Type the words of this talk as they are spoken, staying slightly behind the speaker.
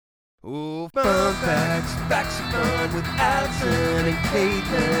Ooh, fun facts, facts of fun with Allison and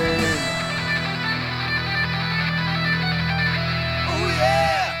Caitlin. Oh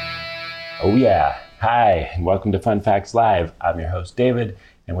yeah! Oh yeah. Hi, and welcome to Fun Facts Live. I'm your host, David,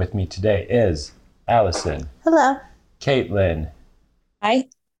 and with me today is Allison. Hello. Caitlin. Hi.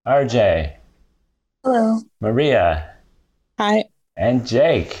 RJ. Hello. Maria. Hi. And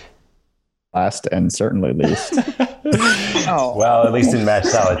Jake. Last and certainly least. Oh. Well, at least in Match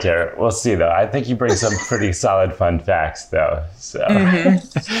Solitaire. We'll see, though. I think you bring some pretty solid fun facts, though. So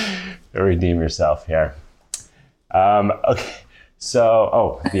redeem yourself here. Okay.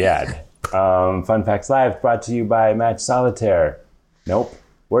 So, the ad. Fun Facts Live brought to you by Match Solitaire. Nope.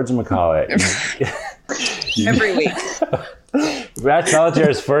 Whatchamacallit. Every week. Match Solitaire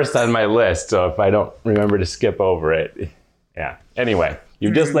is first on my list, so if I don't remember to skip over it. Yeah. Anyway,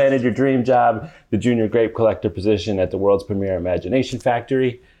 you've just landed your dream job, the junior grape collector position at the world's premier Imagination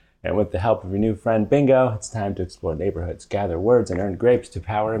Factory. And with the help of your new friend Bingo, it's time to explore neighborhoods, gather words, and earn grapes to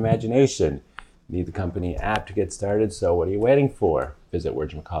power imagination. You need the company app to get started, so what are you waiting for? Visit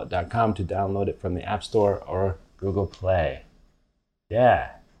wordjamacallit.com to download it from the App Store or Google Play. Yeah,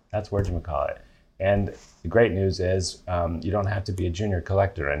 that's Wordjamacallit. And the great news is you don't have to be a junior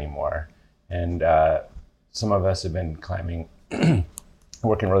collector anymore. And some of us have been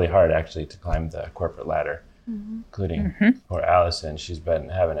working really hard actually to climb the corporate ladder, including poor Allison. She's been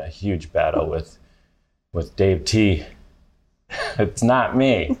having a huge battle with Dave T. It's not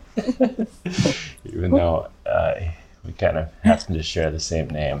me, even though we kind of happen to share the same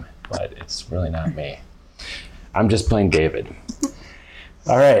name, but it's really not me. I'm just plain David.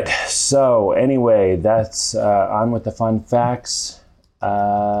 All right, so anyway, that's on with the fun facts.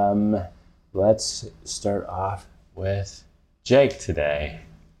 Let's start off with Jake today.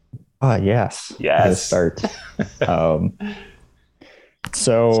 Yes. Yes. Let's start.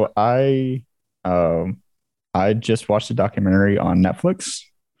 So I just watched a documentary on Netflix.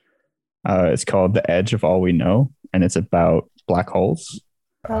 It's called The Edge of All We Know, and it's about black holes.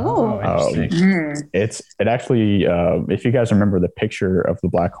 Interesting. It actually, if you guys remember the picture of the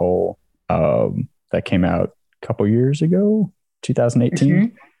black hole that came out a couple years ago,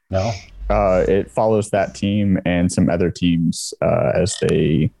 2018. No. It follows that team and some other teams as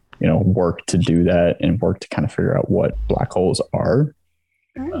they, work to do that and work to kind of figure out what black holes are.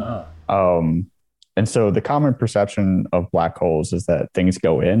 And so the common perception of black holes is that things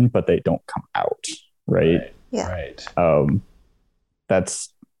go in, but they don't come out, right? Yeah. Right.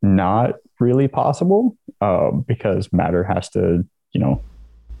 That's not really possible because matter has to,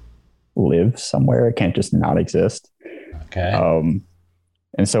 live somewhere. It can't just not exist. Okay.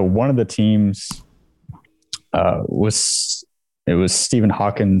 And so one of the teams was Stephen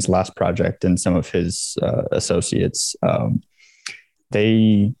Hawking's last project and some of his associates.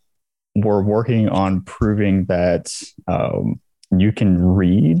 They were working on proving that you can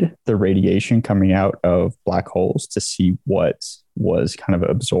read the radiation coming out of black holes to see what was kind of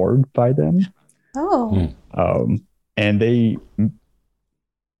absorbed by them. And they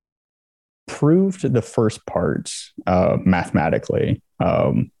proved the first part mathematically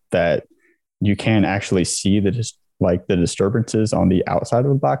that you can actually see the disturbances on the outside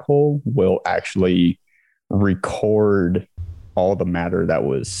of a black hole will actually record all the matter that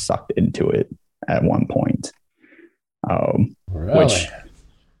was sucked into it at one point. Really? Which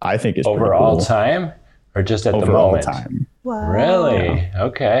I think is over all time or just at the moment? Over all time. Wow. Really? Yeah.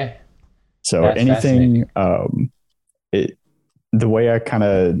 Okay. So that's anything, the way I kind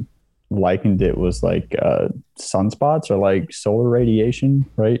of likened it was like sunspots or like solar radiation,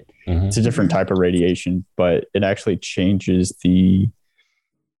 right? It's a different type of radiation, but it actually changes the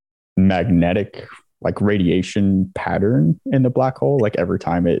magnetic radiation pattern in the black hole, like every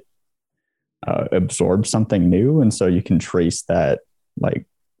time it absorbs something new. And so you can trace that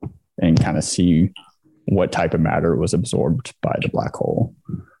and kind of see what type of matter was absorbed by the black hole.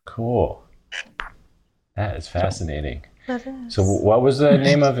 Cool. That is fascinating. That is. So what was the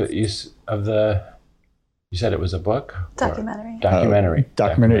name of it? You said it was a book? Documentary.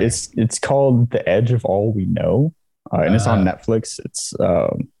 Documentary. It's called The Edge of All We Know. And it's on Netflix. It's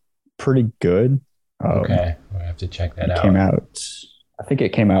pretty good. Okay. We'll have to check that out. I think it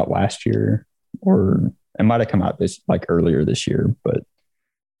came out last year, or it might have come out earlier this year, but I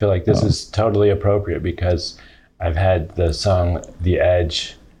feel like this is totally appropriate because I've had the song The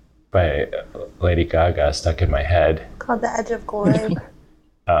Edge by Lady Gaga stuck in my head. Called The Edge of Glory.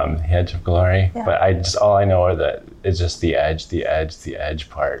 The Edge of Glory. Yeah. But all I know is just the edge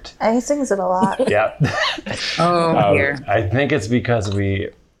part. He sings it a lot. Yeah. Here. I think it's because we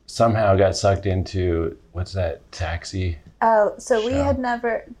somehow got sucked into, what's that, Taxi? Oh, so we show. had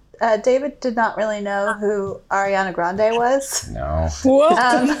never, David did not really know who Ariana Grande was. No. Whoa.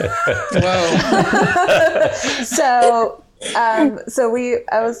 So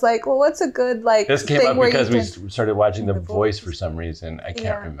I was like, well, what's a good like This came thing up where because you we can... started watching The The Voice Voice. for some reason. I can't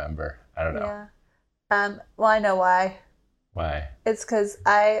Yeah. remember. I don't know. Yeah. Well, I know why. Why. It's because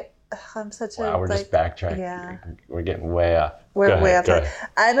I'm such a Wow, we're just backtracking. Yeah. We're getting way off. We're Go way ahead, off.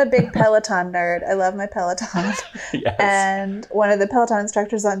 I'm a big Peloton nerd. I love my Peloton. Yes. And one of the Peloton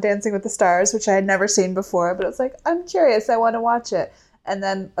instructors on Dancing with the Stars, which I had never seen before, but it was like, I'm curious. I want to watch it. And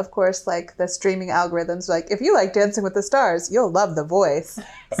then, of course, like the streaming algorithms, like, if you like Dancing with the Stars, you'll love The Voice.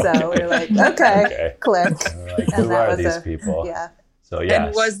 So we were like, okay, click. We're like, And who that are was these a- people? Yeah. So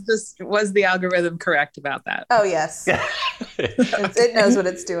yes. And was the algorithm correct about that? Oh, yes. It knows what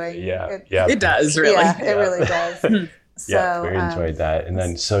it's doing. Yeah. Yeah. It does, really. Yeah, it really does. Yeah, So, we enjoyed that. And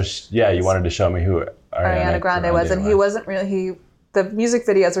then, you wanted to show me who Ariana Grande was, and he wasn't really, the music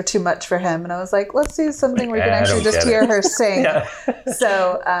videos were too much for him. And I was like, let's do something where you can I actually don't just get hear it. her sing. Yeah.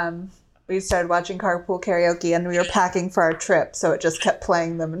 So we started watching Carpool Karaoke, and we were packing for our trip. So it just kept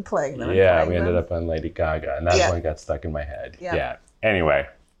playing them and playing them. Yeah, we ended up on Lady Gaga, and that Yeah. one got stuck in my head. Yeah. Yeah. Anyway,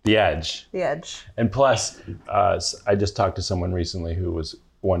 The Edge. The Edge. And plus, I just talked to someone recently who was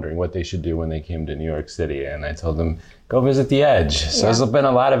wondering what they should do when they came to New York City, and I told them, go visit The Edge. So there's been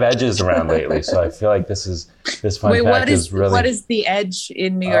a lot of edges around lately, so I feel like this fun fact is really... what is The Edge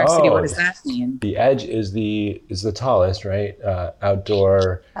in New York City? What does that mean? The Edge is the tallest, right?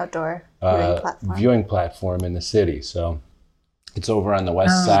 Outdoor viewing platform in the city. So it's over on the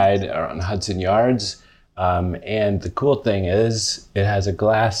west side, or on Hudson Yards. And the cool thing is it has a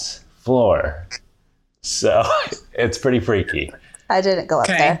glass floor. So it's pretty freaky. I didn't go up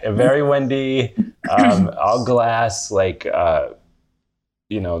there. Very windy, all glass, like,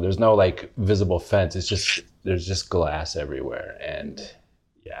 there's no like visible fence. There's just glass everywhere. And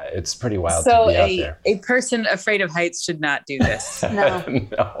yeah, it's pretty wild to be out there. A person afraid of heights should not do this. No.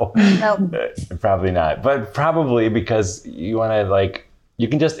 No. Nope. Probably not. But probably because you want to you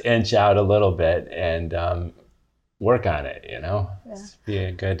can just inch out a little bit and work on it, Just be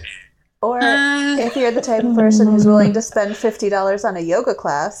a good... Or if you're the type of person who's willing to spend $50 on a yoga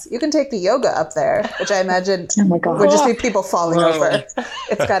class, you can take the yoga up there, which I imagine would just be people falling over.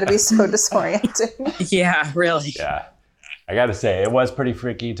 It's got to be so disorienting. Yeah, really. Yeah. I got to say, it was pretty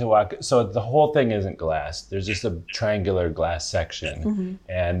freaky to walk. So the whole thing isn't glass. There's just a triangular glass section.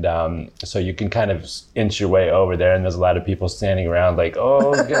 And so you can kind of inch your way over there. And there's a lot of people standing around like,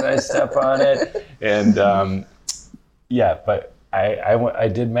 oh, can I step on it? And but I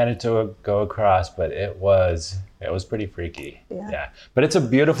did manage to go across, but it was pretty freaky. Yeah. But it's a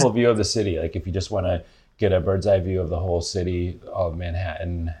beautiful view of the city. Like if you just want to get a bird's eye view of the whole city, all of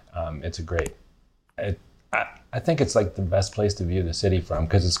Manhattan, it's a great... I think it's like the best place to view the city from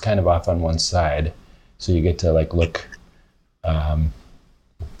because it's kind of off on one side. So you get to look... In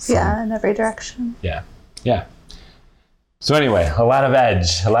every direction. Yeah. Yeah. So anyway, a lot of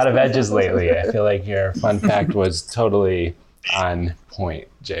edges lately. I feel like your fun fact was totally on point,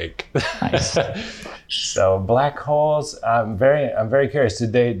 Jake. Nice. So black holes, I'm very curious. Do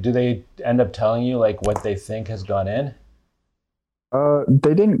they end up telling you what they think has gone in?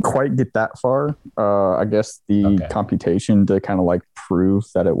 They didn't quite get that far. I guess the computation to kind of prove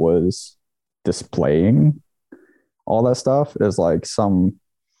that it was displaying all that stuff is some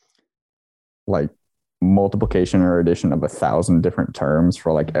multiplication or addition of 1,000 different terms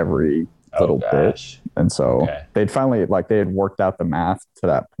for every little bit. And so they'd finally they had worked out the math to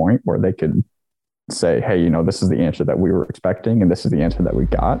that point where they could say, hey, this is the answer that we were expecting and this is the answer that we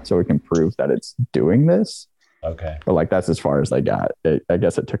got, so we can prove that it's doing this. Okay. But that's as far as they got. I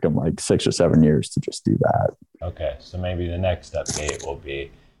guess it took them 6 or 7 years to just do that. Okay, so maybe the next update will be,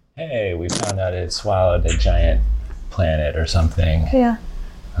 hey, we found out it swallowed a giant planet or something. Yeah.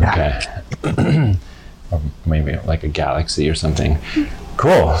 Okay. Or maybe a galaxy or something.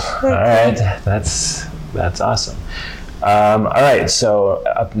 Cool. All right, that's awesome. All right, so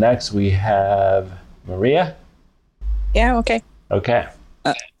up next we have Maria. Yeah, okay. Okay.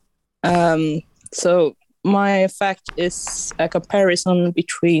 So my fact is a comparison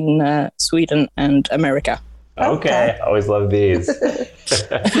between Sweden and America. Okay. Always love these.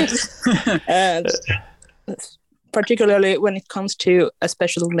 And particularly when it comes to a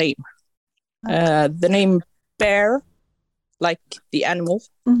special name. The name bear, like the animal,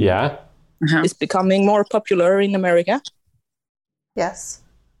 Yeah. is becoming more popular in America. Yes.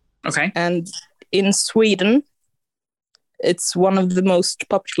 Okay. And in Sweden, it's one of the most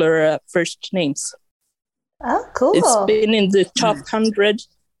popular first names. Oh, cool. It's been in the top 100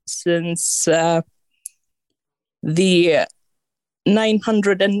 since the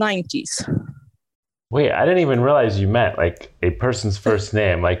 990s. Wait, I didn't even realize you meant like a person's first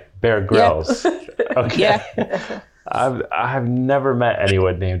name, like Bear Grylls. Okay. Yeah. I've never met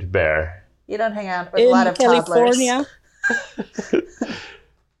anyone named Bear. You don't hang out with a In lot of California,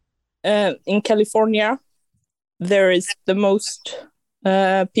 toddlers. in California, there is the most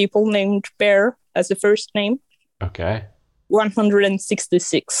people named Bear as a first name. Okay.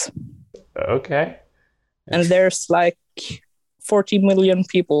 166. Okay. And there's like 40 million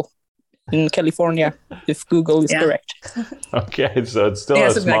people in California, if Google is Yeah. correct. Okay, so it's still Yeah,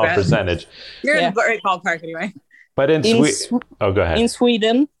 a something small like that. percentage. You're Yeah. in the right ballpark anyway. But in In, Sweden, oh, go ahead. in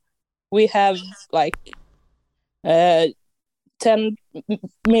Sweden, we have like 10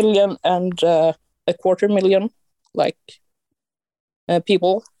 million and a quarter million like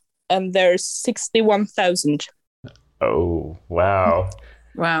people, and there's 61,000. Oh, wow.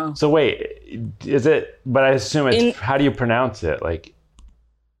 Wow. So wait, is it? But I assume it's. In- How do you pronounce it? Like,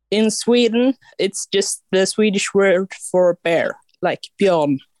 In Sweden, it's just the Swedish word for bear, like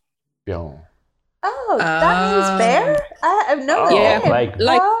björn. Bjorn. Oh, that means bear? I have no Oh, Yeah. idea.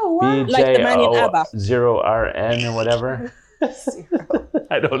 like Oh, wow. Like the man in ABBA. BJO0RN or whatever. Zero.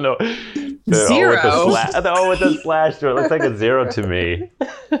 I don't know. Zero? The O with the slash through it looks like a zero to me.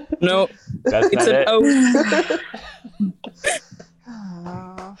 No, That's it's not an it. O.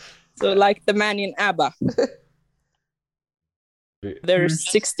 Oh. So like the man in ABBA. There's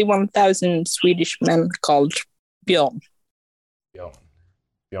 61,000 Swedish men called Björn. Bjorn.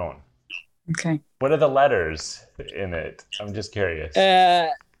 Bjorn. Okay. What are the letters in it? I'm just curious.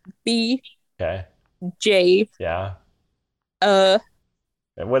 B, Okay. J, Yeah. and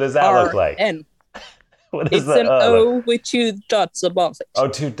what does that look like? N. What is It's the an look? O with 2 dots above it. Oh,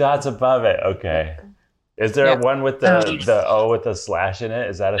 2 dots above it. Okay. Is there Yeah. one with the O with the slash in it?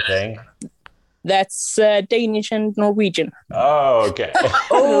 Is that a thing? That's Danish and Norwegian. Oh, okay.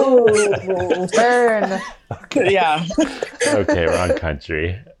 Oh, burn. Yeah. Okay, wrong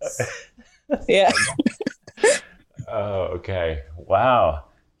country. Yeah. Oh, okay. Wow.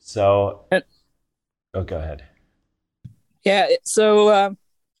 So, oh, go ahead. Yeah. So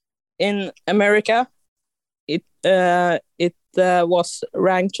in America, it was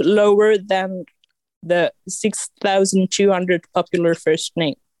ranked lower than the 6,200 popular first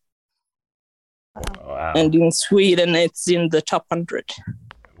name. Wow. And in Sweden, it's in the top 100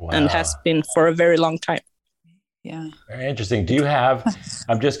 Wow. and has been for a very long time. Yeah. Very interesting. Do you have?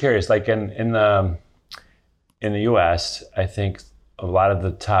 I'm just curious. Like in the U.S., I think a lot of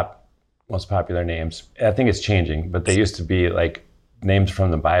the top most popular names. I think it's changing, but they used to be like names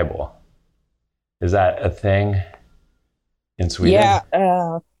from the Bible. Is that a thing in Sweden?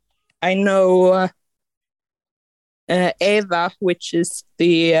 Yeah, I know Eva, which is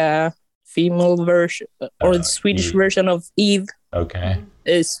the female version or the Swedish Eve. version of Eve, Okay.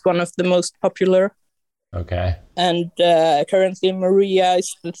 is one of the most popular. Okay. And currently Maria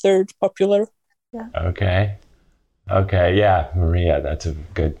is the third popular. Okay. Okay. Yeah, Maria. That's a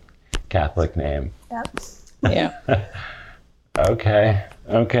good Catholic name. Yep. Yeah. Okay.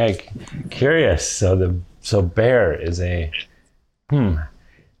 Okay. Curious. So bear is a.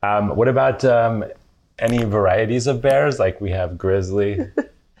 What about any varieties of bears? Like we have grizzly.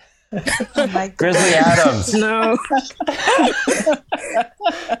 Oh my God. Grizzly Adams. No,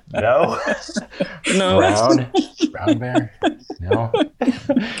 No. no. Brown bear. No.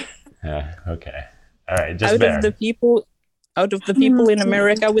 Yeah. Okay. All right. Just Out bear. of the people in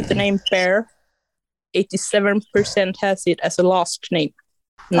America with the name Bear, 87% has it as a last name,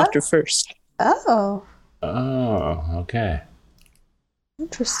 not the first. Oh, Oh. Okay.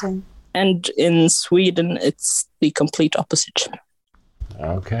 interesting. And in Sweden, it's the complete opposite.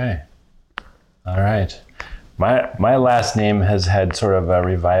 Okay. All right. My last name has had sort of a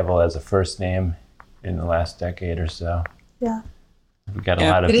revival as a first name in the last decade or so. Yeah. We got a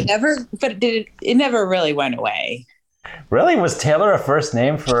Yeah. lot of. It never really went away. Really, was Taylor a first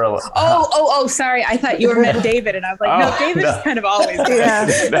name for a? Oh, sorry. I thought you were meant David, and I was like, no, Oh, David's no. kind of always been.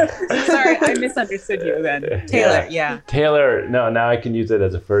 Yeah. Sorry, I misunderstood you then. Taylor, yeah. Taylor. No, now I can use it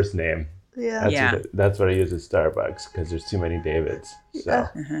as a first name. Yeah. That's Yeah. that's what I use at Starbucks because there's too many Davids. So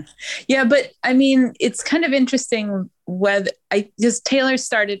Yeah, but I mean, it's kind of interesting whether just Taylor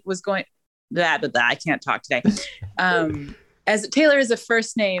was going blah, blah, blah, I can't talk today. As Taylor is a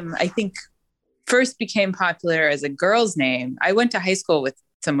first name, I think first became popular as a girl's name. I went to high school with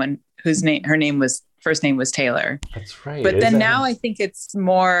someone whose first name was Taylor. that's right. But Is then that- now I think it's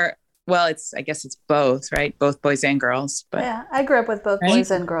more, well, I guess it's both, right? Both boys and girls. But Yeah, I grew up with both Right?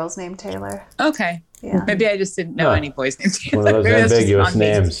 boys and girls named Taylor. okay. Yeah. Maybe I just didn't know Huh. any boys named Taylor. one of Maybe those that's just ambiguous on me.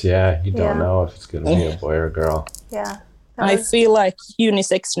 names. Yeah, you don't Yeah. know if it's going to be a boy or a girl. Yeah. I feel like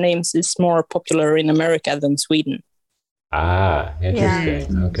unisex names is more popular in America than Sweden. Ah,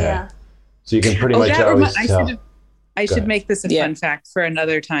 interesting. Okay. Yeah. So you can pretty much that always tell. I should ahead. make this a fun fact for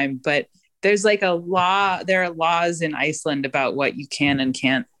another time, but there's like a law. There are laws in Iceland about what you can and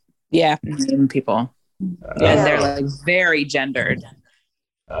can't name people. Yeah. And they're like very gendered.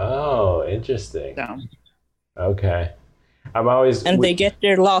 Oh, interesting. So Okay. I'm always And they get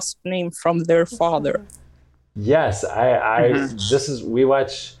their last name from their father. Yes, we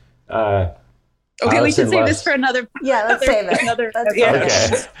watch okay, we should Alison save this Lust. for another. Yeah, let's save it. Another. Let's Yeah.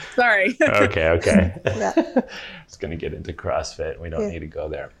 save it. Okay. Sorry. Okay. Yeah. It's going to get into CrossFit. We don't need to go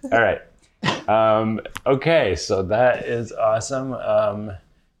there. All right. Okay, so that is awesome.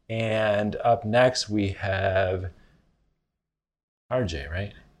 And up next we have RJ,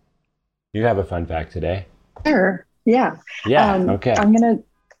 right? You have a fun fact today. Sure. Yeah. Yeah, okay. I'm going to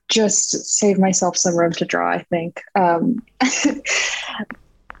just save myself some room to draw, I think. And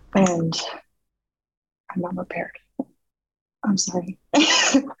I'm not prepared. I'm sorry.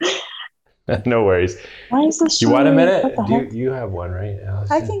 No worries. Why is this? You want a showing- minute? what the heck? You have one, right,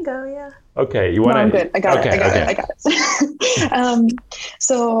 Allison? I can go, yeah. Okay, you want No, to? I'm good. I got it.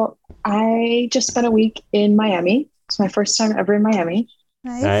 So I just spent a week in Miami. It's my first time ever in Miami.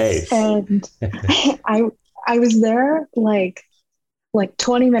 Nice. And I was there like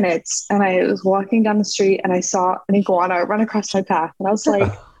 20 minutes, and I was walking down the street and I saw an iguana run across my path, and I was like,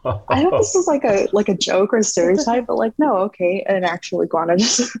 I thought this was like a joke or a stereotype, but like, no, okay, an actual iguana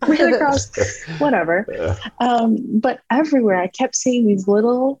just ran across, whatever. But everywhere I kept seeing these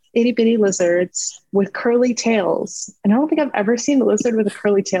little itty bitty lizards with curly tails, and I don't think I've ever seen a lizard with a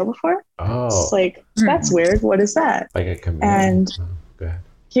curly tail before. Oh, It's like, that's weird. What is that? like a chameleon. And Oh, go ahead.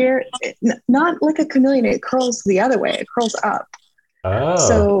 here, not like a chameleon, it curls the other way. It curls up. Oh,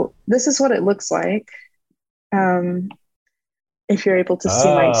 So this is what it looks like. If you're able to see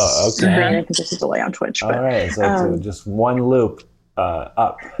my screen, I think there's a delay on Twitch. all But right. So it's just one loop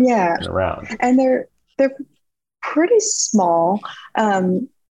up yeah, and around. and they're pretty small.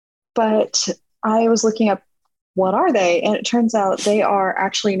 But I was looking up what are they, and it turns out they are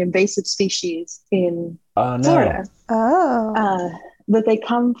actually an invasive species in Oh no. Florida. Oh. That they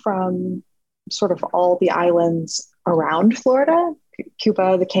come from sort of all the islands around Florida,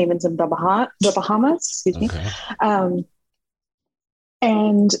 Cuba, the Caymans, and the Bahamas. Excuse me. Okay.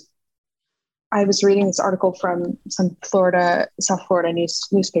 And I was reading this article from some South Florida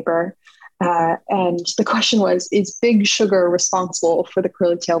newspaper, and the question was: is Big Sugar responsible for the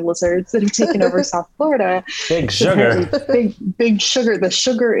curly-tailed lizards that have taken over South Florida? Big Sugar. Big Sugar. The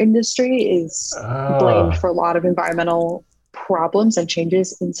sugar industry is blamed for a lot of environmental problems and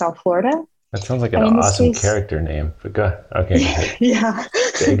changes in South Florida. That sounds like an And in this awesome case- character name. But go. Okay. Yeah.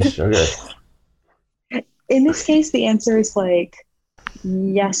 Big Sugar. In this case, the answer is like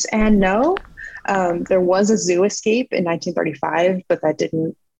yes and no. There was a zoo escape in 1935, but that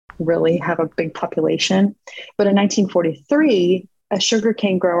didn't really have a big population. But in 1943, a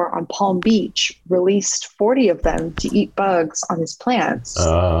sugarcane grower on Palm Beach released 40 of them to eat bugs on his plants,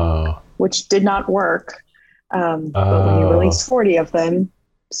 Oh. which did not work. But when you release 40 of them,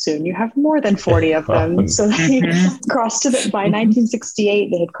 soon you have more than 40 of them. So they crossed by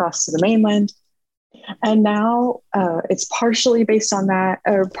 1968, they had crossed to the mainland. And now it's partially based on that,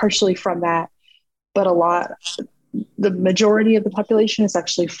 or partially from that, but the majority of the population is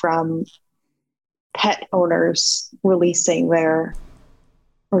actually from pet owners releasing or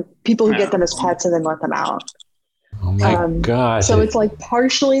people who get them as pets and then let them out. Oh my gosh. So it's like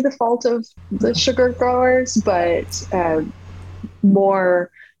partially the fault of the sugar growers, but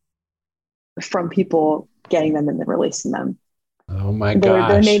more from people getting them and then releasing them. Oh my Their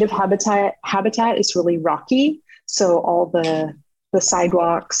gosh. native habitat is really rocky. So all the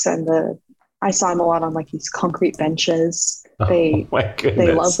sidewalks and I saw them a lot on like these concrete benches. Oh my goodness.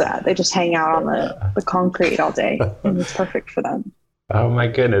 They love that. They just hang out on the concrete all day, and it's perfect for them. Oh my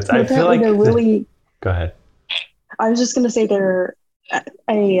goodness. I Apparently feel like they're really. Go ahead. I was just going to say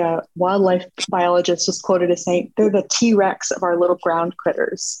a wildlife biologist was quoted as saying they're the T-Rex of our little ground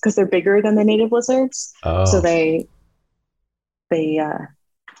critters because they're bigger than the native lizards. Oh. So they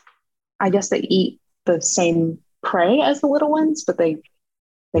I guess they eat the same prey as the little ones, but they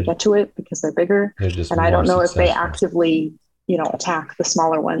get to it because they're bigger. They're just And I don't more know if they successful. actively, attack the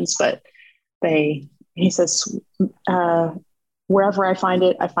smaller ones, but he says, wherever I find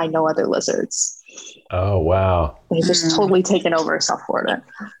it, I find no other lizards. Oh wow. They've just totally taken over South Florida.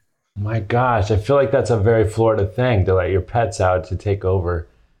 My gosh, I feel like that's a very Florida thing to let your pets out to take over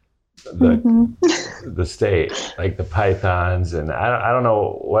the state, like the pythons, and I don't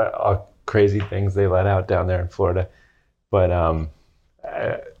know what all crazy things they let out down there in Florida. But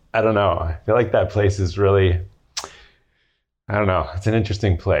I don't know. I feel like that place is really, I don't know. It's an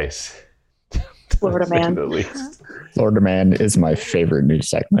interesting place. Florida Man. At least. Florida Man is my favorite news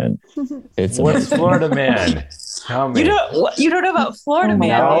segment. It's What's amazing. Florida Man? Tell me. You don't know about Florida Man,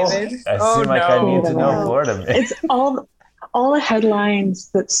 No, David. I seem like I need to know No. Florida Man. It's all the headlines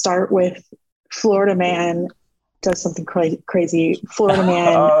that start with Florida Man does something crazy. Florida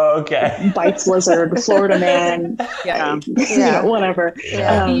Man Oh, okay. bites lizard. Florida Man, Yeah. whatever.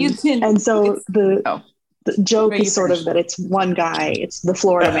 Yeah. You can. And so the joke Wait, you is sort of finish. that it's one guy. It's the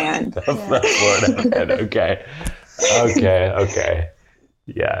Florida Man. The Florida Man. Okay.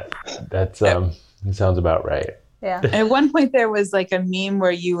 Yeah, that sounds about right. Yeah. At one point, there was like a meme where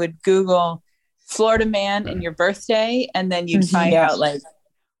you would Google Florida Man and your birthday, and then you'd find out like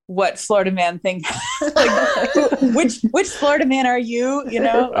what Florida Man thing, like which Florida Man are you? You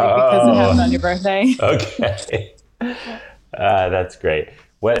know, like, because it happened on your birthday. Okay. That's great.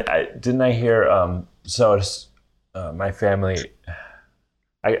 Didn't I hear? So it's, my family.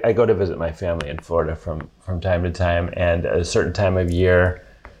 I go to visit my family in Florida from time to time, and at a certain time of year,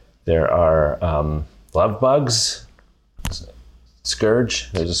 there are love bugs.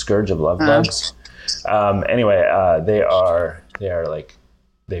 Scourge. There's a scourge of love bugs. Anyway, they are like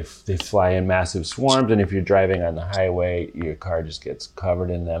they fly in massive swarms, and if you're driving on the highway, your car just gets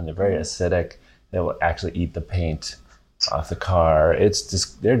covered in them. They're very acidic. They will actually eat the paint off the car.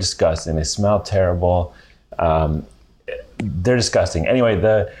 They're disgusting. They smell terrible. They're disgusting. Anyway,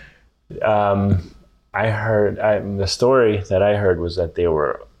 the story that I heard was that they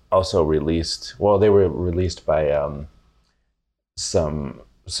were also released. Well, they were released by some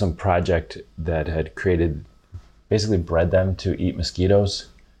project that had basically bred them to eat mosquitoes.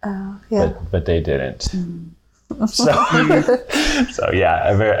 Oh, yeah. But they didn't. So yeah,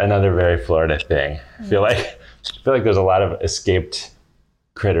 another very Florida thing. I feel like there's a lot of escaped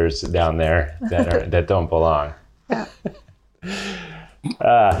critters down there that don't belong. Yeah.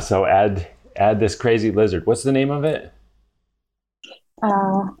 So add this crazy lizard. What's the name of it?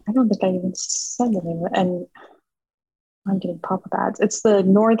 I don't think I even said the name of it, and I'm getting pop-up ads. It's the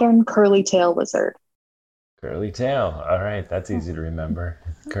northern curly tail lizard. Curly tail. All right, that's easy to remember.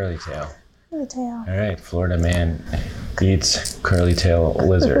 Curly tail. Curly tail. All right, Florida Man eats curly tail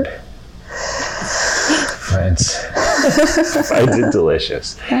lizard. Finds it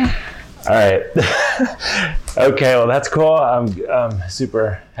delicious. All right. Okay, well, that's cool. I'm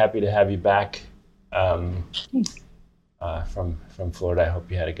super happy to have you back from Florida. I hope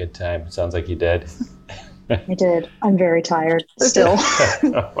you had a good time. Sounds like you did. I did. I'm very tired still.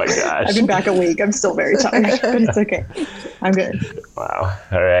 Oh my gosh. I've been back a week. I'm still very tired, but it's okay. I'm good. Wow.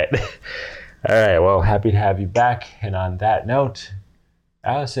 All right. Well, happy to have you back. And on that note,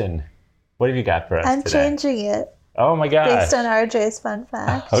 Allison, what have you got for us I'm today? changing it Oh my gosh. based on RJ's fun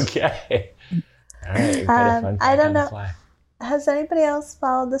fact. Okay. All right. We've got a fun I fact don't on the know. fly. Has anybody else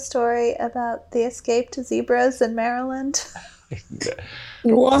followed the story about the escaped zebras in Maryland?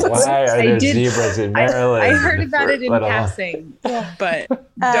 What? Why are I there did- zebras in Maryland? I heard about it in Let alone- passing, but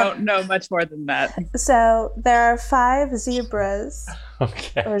don't know much more than that. So there are 5 zebras,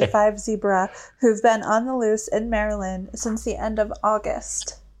 Okay. or 5 zebra, who've been on the loose in Maryland since the end of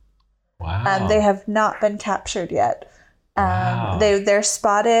August. Wow. They have not been captured yet. Wow. They're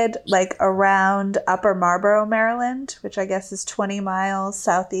spotted like around Upper Marlboro, Maryland, which I guess is 20 miles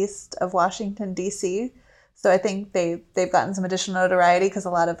southeast of Washington, D.C. So I think they've gotten some additional notoriety because a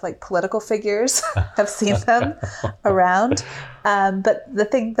lot of like political figures have seen them around. But the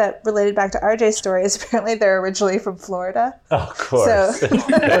thing that related back to RJ's story is apparently they're originally from Florida. Of course. So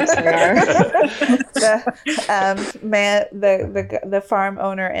the farm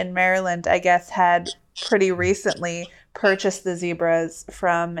owner in Maryland, I guess, had pretty recently purchased the zebras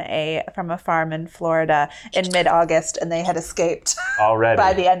from a farm in Florida in mid-August, and they had escaped Already.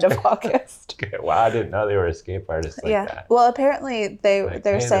 by the end of August. Okay. Wow, I didn't know they were escape artists like that. Well, apparently they're Like,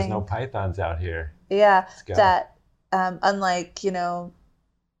 saying there's no pythons out here. yeah go. that unlike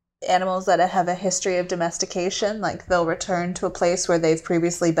animals that have a history of domestication, like they'll return to a place where they've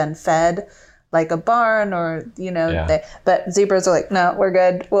previously been fed, like a barn or Yeah. but zebras are like, no, we're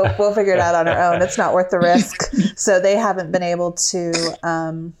good, we'll figure it out on our own, it's not worth the risk. So they haven't been able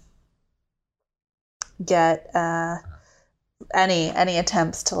to get any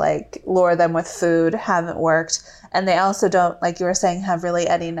attempts to like lure them with food haven't worked. And they also don't, like you were saying, have really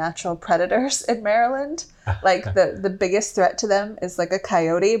any natural predators in Maryland. Like the biggest threat to them is like a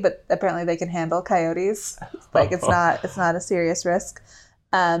coyote, but apparently they can handle coyotes. Like it's not a serious risk.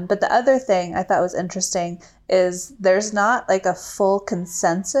 But the other thing I thought was interesting is there's not like a full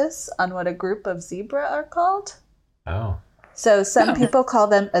consensus on what a group of zebra are called. Oh. So some people call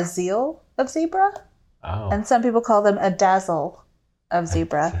them a zeal of zebra, and some people call them a dazzle of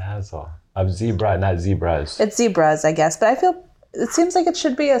zebra. Dazzle of zebra, not zebras. It's zebras, I guess, but I feel it seems like it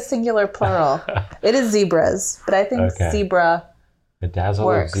should be a singular plural. It is zebras, but I think zebra. A dazzle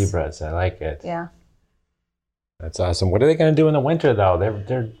works. of zebras. I like it. Yeah. That's awesome. What are they going to do in the winter though?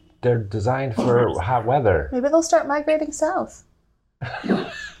 They're designed for hot weather. Maybe they'll start migrating south.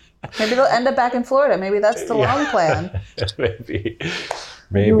 Maybe they'll end up back in Florida. Maybe that's the long plan. Maybe.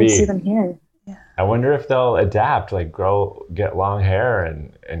 You will see them here. I wonder if they'll adapt, like get long hair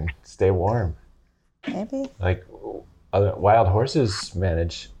and stay warm. Maybe. Like other wild horses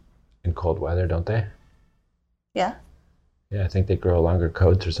manage in cold weather, don't they? Yeah. Yeah, I think they grow longer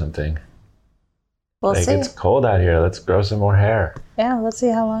coats or something. We'll see. It's cold out here. Let's grow some more hair. Yeah, let's see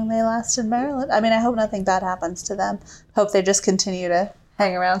how long they last in Maryland. I mean, I hope nothing bad happens to them. Hope they just continue to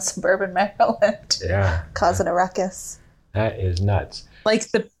hang around suburban Maryland. Yeah. Causing a ruckus. That is nuts.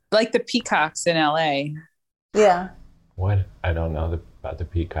 Like the peacocks in LA. Yeah. What? I don't know about the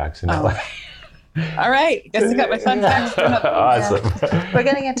peacocks in LA. All right. Guess I got my fun facts. Awesome. Yeah. We're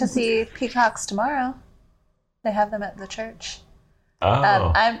going to get to see peacocks tomorrow. They have them at the church.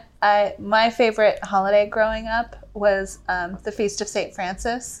 Oh. My favorite holiday growing up was the Feast of St.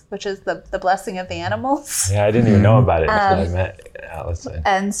 Francis, which is the blessing of the animals. Yeah, I didn't even know about it until I met Allison.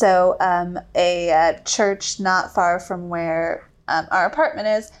 And so a church not far from where our apartment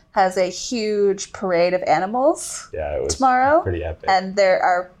is has a huge parade of animals tomorrow. Pretty epic. And there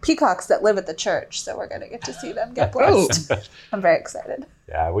are peacocks that live at the church, so we're going to get to see them get blessed. I'm very excited.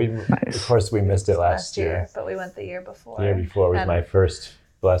 Yeah, of course we missed it last year. But we went the year before. The year before was my first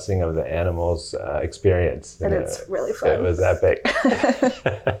blessing of the animals experience. And it's really fun. It was epic.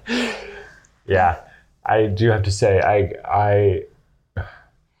 Yeah, I do have to say, I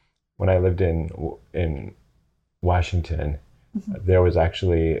when I lived in Washington, there was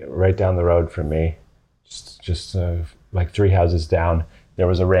actually right down the road from me, just like 3 houses down, there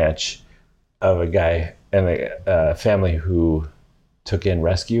was a ranch of a guy and a family who took in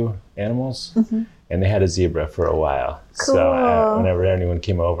rescue animals, and they had a zebra for a while. Cool. So whenever anyone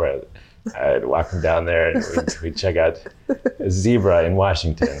came over, I'd walk them down there and we'd check out a zebra in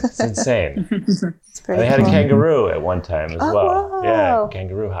Washington. It's insane. It's pretty They had a cool. kangaroo at one time as well. Wow. Yeah,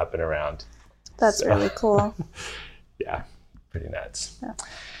 kangaroo hopping around. That's really cool. Yeah, pretty nuts. Yeah.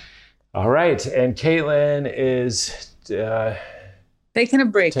 All right, and Caitlin is Taking a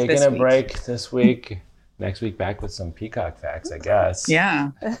break this week. Next week back with some peacock facts, I guess.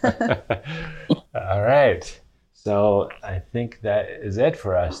 Yeah. All right. So I think that is it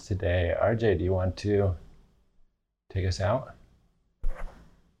for us today. RJ, do you want to take us out?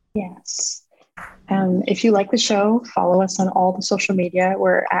 Yes. If you like the show, follow us on all the social media.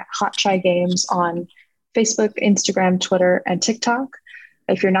 We're at Hot Chai Games on Facebook, Instagram, Twitter, and TikTok.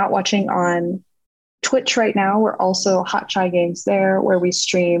 If you're not watching on Twitch right now, we're also Hot Chai Games there, where we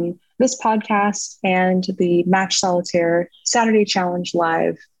stream this podcast and the Match Solitaire Saturday Challenge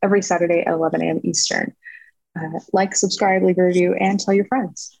live every Saturday at 11 a.m. Eastern. Like, subscribe, leave a review, and tell your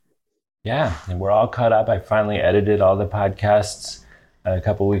friends. Yeah, and we're all caught up. I finally edited all the podcasts a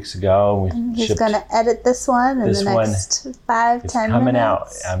couple weeks ago. He's going to edit this one in the next 5-10 coming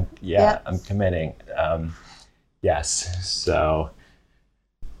minutes. out. I'm committing. Yes, so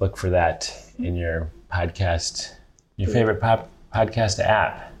look for that in your podcast, your favorite podcast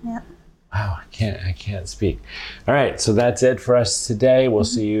app. Yeah. Wow, I can't speak. All right, so that's it for us today. We'll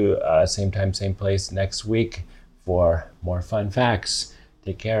see you same time, same place next week for more fun facts.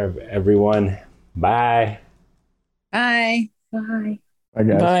 Take care of everyone. Bye. Bye. Bye. Bye,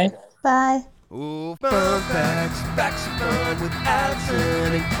 guys. Bye. Bye. Ooh, fun facts, facts of fun with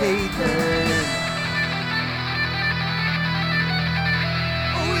Allison and Caitlin.